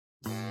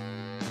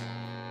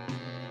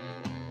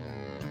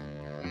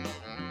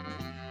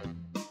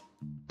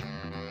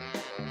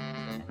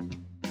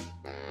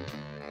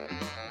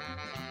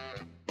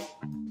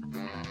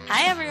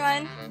Hi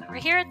everyone!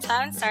 We're here at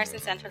Plough and Stars in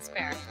Central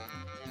Square,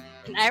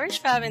 an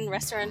Irish pub and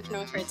restaurant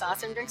known for its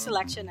awesome drink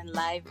selection and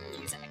live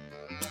music.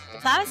 The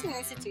Plough is an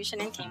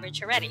institution in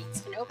Cambridge already. It's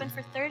been open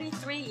for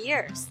 33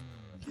 years.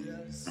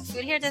 The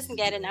food here doesn't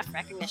get enough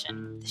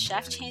recognition. The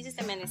chef changes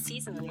the menu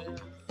seasonally,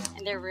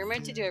 and they're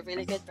rumored to do a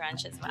really good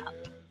brunch as well.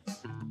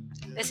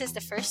 This is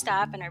the first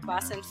stop in our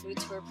Boston Food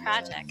Tour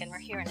project, and we're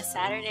here on a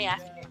Saturday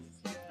afternoon.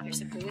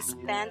 There's a blues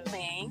band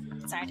playing,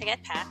 it's starting to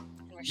get packed,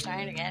 and we're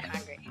starting to get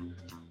hungry.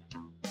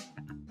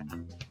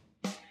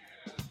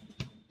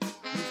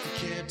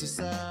 You can't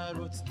decide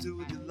what to do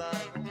with your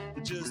life.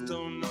 You just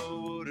don't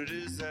know what it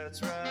is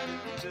that's right.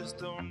 You just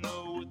don't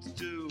know what to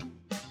do.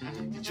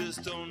 You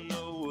just don't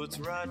know what's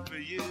right for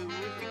you.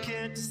 If you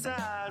can't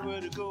decide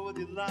where to go with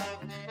your life,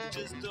 you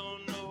just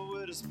don't know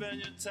where to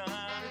spend your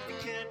time.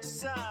 If you can't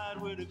decide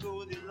where to go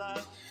with your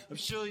life, I'm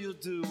sure you'll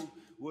do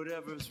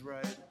whatever's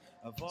right.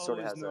 I've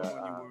always known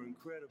you were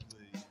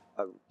incredibly...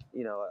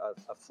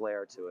 a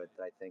flair to it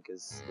that I think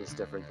is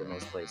different than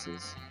most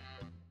places.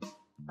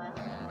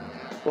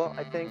 Well,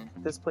 I think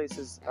this place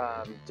is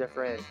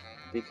different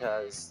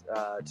because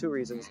two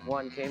reasons.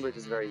 One, Cambridge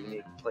is a very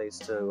unique place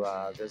to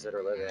visit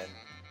or live in,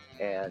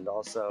 and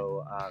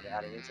also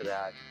adding into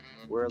that,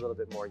 we're a little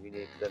bit more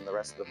unique than the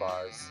rest of the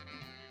bars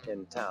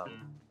in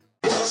town.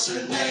 What's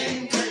your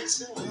name? I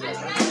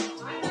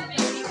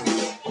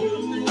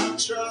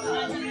try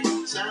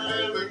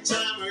time and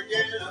time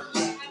again,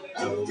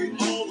 and we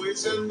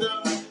always end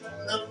up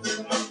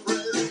nothing but friends.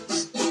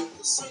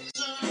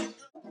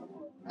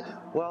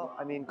 Well,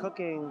 I mean,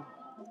 cooking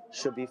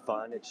should be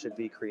fun. It should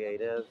be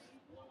creative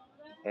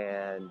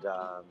and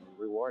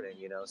rewarding,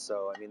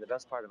 So, I mean, the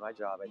best part of my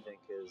job, I think,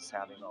 is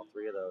having all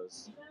three of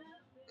those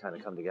kind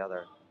of come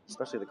together,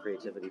 especially the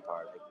creativity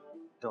part. I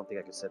don't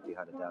think I could sit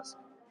behind a desk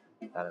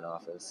at an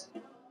office.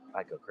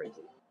 I'd go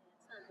crazy.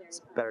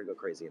 It's better to go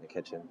crazy in the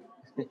kitchen.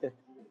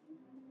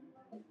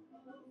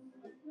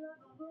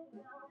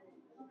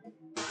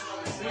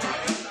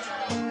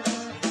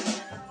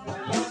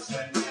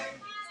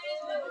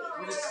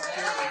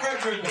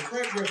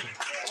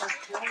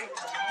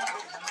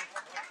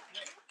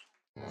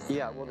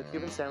 Yeah, well, the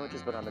Cuban sandwich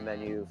has been on the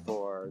menu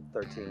for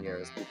 13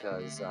 years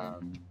because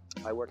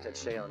I worked at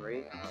Chez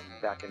Henri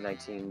back in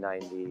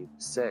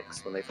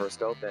 1996 when they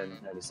first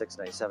opened, 96,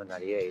 97,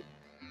 98.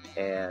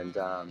 And,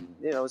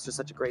 it was just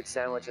such a great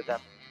sandwich at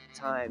that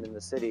time in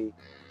the city.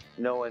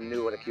 No one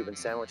knew what a Cuban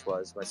sandwich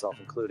was, myself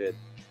included.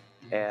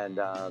 And,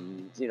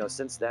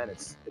 since then,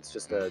 it's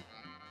just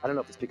I don't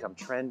know if it's become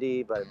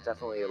trendy, but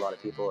definitely a lot of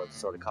people have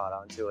sort of caught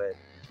on to it.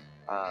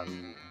 A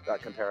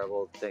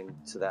comparable thing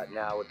to that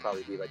now would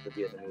probably be like the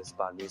Vietnamese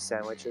banh mi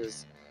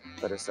sandwiches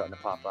that are starting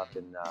to pop up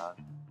in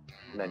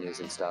menus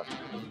and stuff.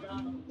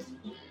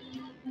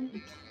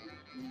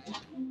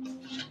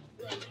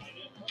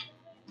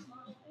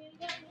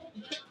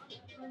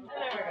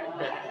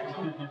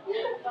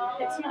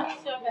 It smells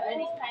so good.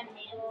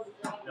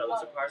 No,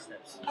 those are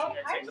parsnips. So I'm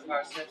going to take the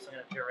parsnips, I'm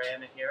going to puree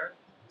them in here,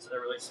 so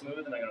they're really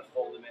smooth, and I'm going to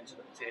fold them into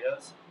the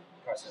potatoes.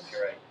 Parsnip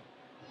puree.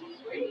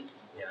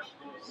 Yeah.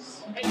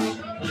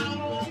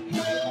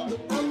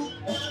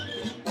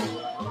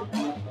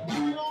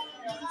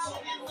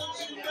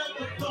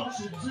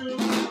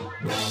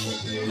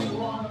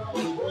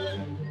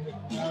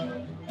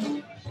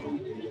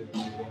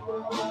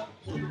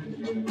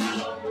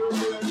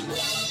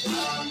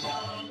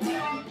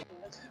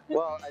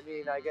 Well, I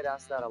mean, I get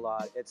asked that a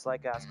lot. It's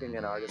like asking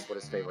an artist what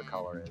his favorite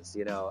color is,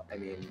 I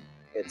mean,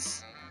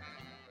 it's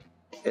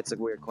a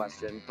weird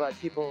question, but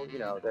people,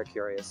 they're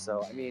curious.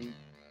 So, I mean,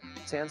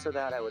 to answer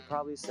that, I would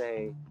probably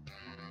say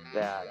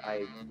that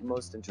I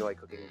most enjoy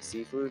cooking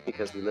seafood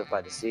because we live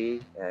by the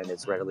sea and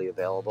it's readily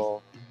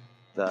available.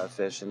 The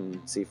fish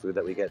and seafood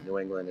that we get in New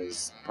England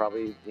is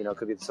probably,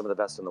 could be some of the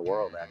best in the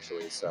world,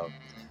 actually. So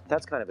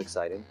that's kind of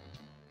exciting.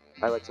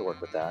 I like to work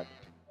with that.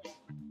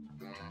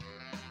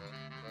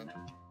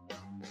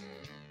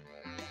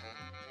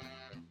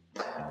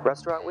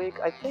 Restaurant Week,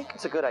 I think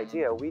it's a good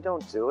idea. We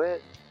don't do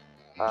it,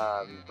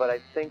 but I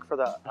think for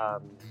the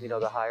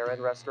the higher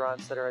end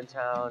restaurants that are in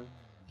town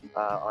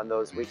on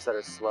those weeks that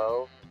are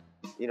slow,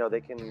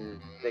 they can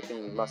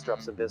muster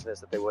up some business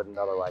that they wouldn't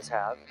otherwise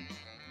have.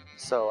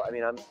 So I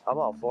mean, I'm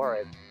all for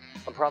it.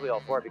 I'm probably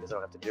all for it because I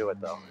don't have to do it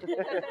though.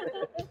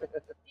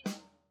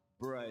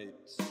 Bright.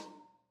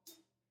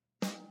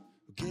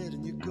 Get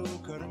in your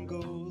go-kart and go,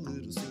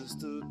 little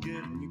sister.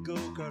 Get in your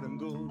go-kart and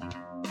go.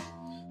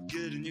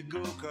 Get in your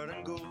go-kart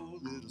and go,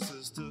 little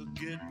sister.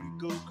 Get in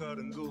your go-kart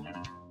and go.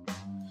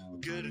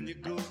 Get in your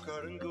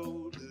go-kart and go,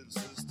 little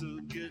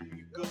sister. Get in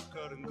your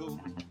go-kart and go.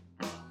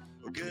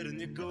 Get in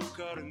your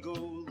go-kart and go,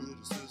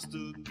 little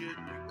sister. Get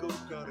in your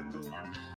go-kart and go.